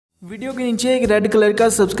Video के नीचे एक रेड कलर का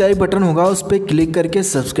सब्सक्राइब बटन होगा, उस पर क्लिक करके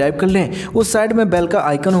सब्सक्राइब कर लें। उस साइड में बेल का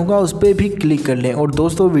आइकन होगा, उस पर भी क्लिक कर लें। और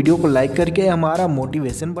दोस्तों वीडियो को लाइक करके हमारा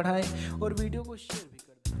मोटिवेशन बढ़ाएं और वीडियो को शेयर भी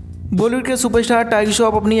करें। बॉलीवुड के सुपरस्टार टाइगर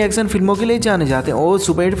श्रॉफ अपनी एक्शन फिल्मों के लिए जाने जाते हैं और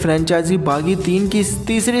सुपरहिट फ्रेंचाइजी बागी 3 की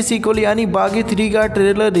तीसरी सीक्वल यानी बागी 3 का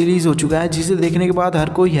ट्रेलर रिलीज हो चुका है, जिसे देखने के बाद हर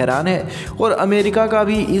कोई हैरान है और अमेरिका का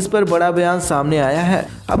भी इस पर बड़ा बयान सामने आया है।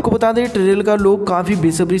 आपको बता दें ट्रेलर का लोग काफ़ी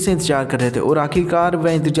बेसब्री से इंतजार कर रहे थे और आखिरकार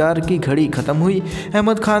वह इंतजार की घड़ी खत्म हुई।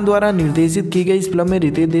 अहमद खान द्वारा निर्देशित की गई इस फिल्म में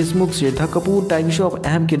रितेश देशमुख, श्रद्धा कपूर, टाइगर श्रॉफ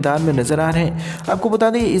अहम किरदार में नजर आ रहे हैं। आपको बता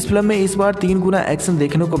दें इस फिल्म में इस बार 3 गुना एक्शन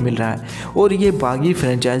देखने को मिल रहा है और ये बागी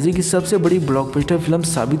फ्रेंचाइजी की सबसे बड़ी ब्लॉकबस्टर फिल्म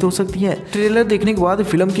साबित हो सकती है। ट्रेलर देखने के बाद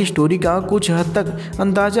फिल्म की स्टोरी का कुछ हद तक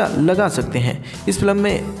अंदाजा लगा सकते हैं। इस फिल्म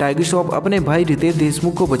में टाइगर श्रॉफ अपने भाई रितेश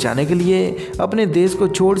देशमुख को बचाने के लिए अपने देश को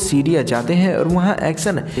छोड़ सीरिया जाते हैं और वहां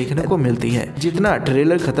एक्शन देखने को मिलती है। जितना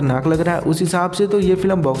ट्रेलर खतरनाक लग रहा है उस हिसाब से तो ये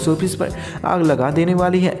फिल्म बॉक्स ऑफिस पर आग लगा देने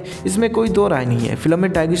वाली है, इसमें कोई दो राय नहीं है। फिल्म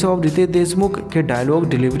में टाइगर श्रॉफ, रितेश देशमुख के डायलॉग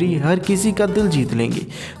डिलीवरी हर किसी का दिल जीत लेंगी।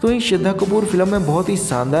 तो श्रद्धा कपूर फिल्म में बहुत ही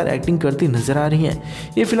शानदार एक्टिंग करती नजर आ रही है।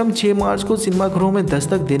 ये फिल्म 6 मार्च को सिनेमाघरों में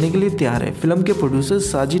दस्तक देने के लिए तैयार है। फिल्म के प्रोड्यूसर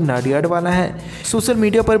साजिद नाडियाड वाला है। सोशल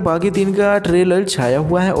मीडिया पर बागी 3 का ट्रेलर छाया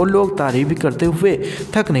हुआ है और लोग तारीफ भी करते हुए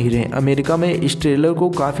थक नहीं रहे। अमेरिका में इस ट्रेलर को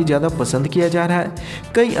काफी ज्यादा पसंद किया जा रहा है।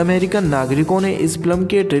 कई अमेरिकन नागरिकों ने इस फिल्म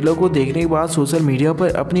के ट्रेलर को देखने के बाद सोशल मीडिया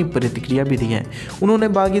पर अपनी प्रतिक्रिया भी दी है। उन्होंने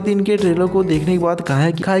बागी 3 के ट्रेलर को देखने के बाद कहा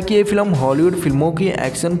है कि ये फिल्म हॉलीवुड फिल्मों की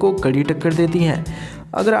एक्शन को कड़ी टक्कर देती है।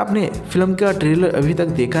 अगर आपने फिल्म का ट्रेलर अभी तक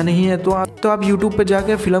देखा नहीं है तो आप YouTube पर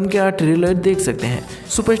जाकर फिल्म का ट्रेलर देख सकते हैं।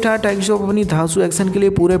 सुपरस्टार टाइगर श्रॉफ अपनी धांसू एक्शन के लिए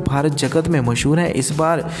पूरे भारत जगत में मशहूर है। इस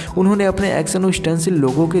बार उन्होंने अपने एक्शन और स्टंट से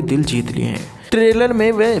लोगों के दिल जीत लिए हैं। ट्रेलर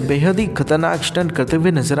में वे बेहद ही खतरनाक स्टंट करते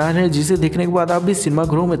हुए नजर आ रहे हैं, जिसे देखने के बाद आप भी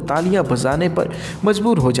सिनेमाघरों में तालियां बजाने पर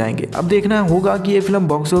मजबूर हो जाएंगे। अब देखना होगा कि ये फिल्म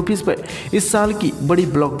बॉक्स ऑफिस पर इस साल की बड़ी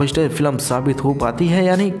ब्लॉकबस्टर फिल्म साबित हो पाती है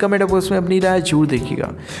या नहीं। कमेंट बॉक्स में अपनी राय जरूर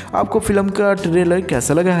देखिएगा। आपको फिल्म का ट्रेलर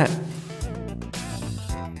कैसा लगा है?